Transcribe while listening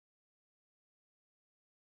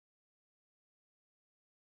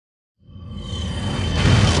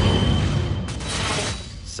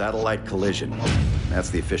Satellite collision. That's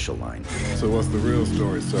the official line. So what's the real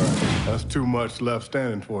story, sir? That's too much left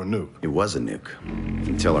standing for a nuke. It was a nuke,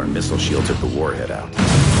 until our missile shield took the warhead out.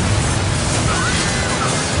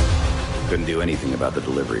 Couldn't do anything about the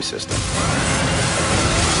delivery system.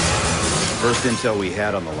 First intel we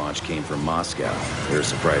had on the launch came from Moscow. They're as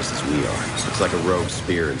surprised as we are. Looks like a rogue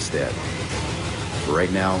spear instead. But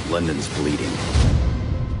right now, London's bleeding.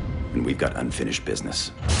 And we've got unfinished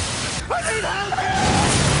business. I need help here!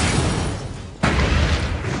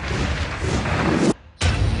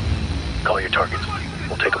 Call your targets.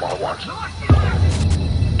 We'll take them all at once.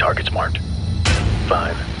 Targets marked.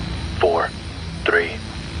 5, 4, 3,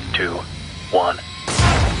 2, 1.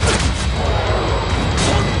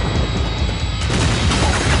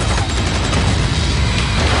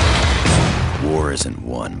 War isn't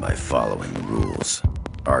won by following the rules.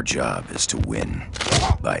 Our job is to win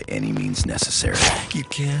by any means necessary. You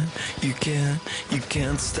can't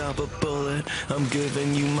stop a bullet. I'm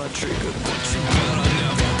giving you my trigger, but you better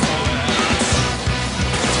never pull it.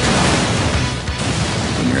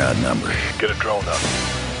 When you're outnumbered, Get a drone up.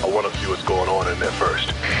 I want to see what's going on in there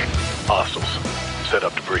first. Hostiles. Set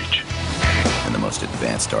up to breach. and the most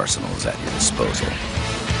advanced arsenal is at your disposal.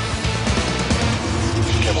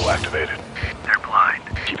 Camo activated. They're blind.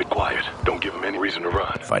 Keep it quiet. Don't give them any reason to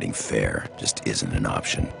run. Fighting fair just isn't an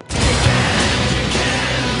option.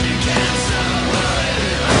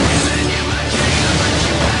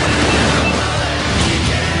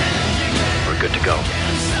 We're good to go.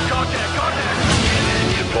 Contact!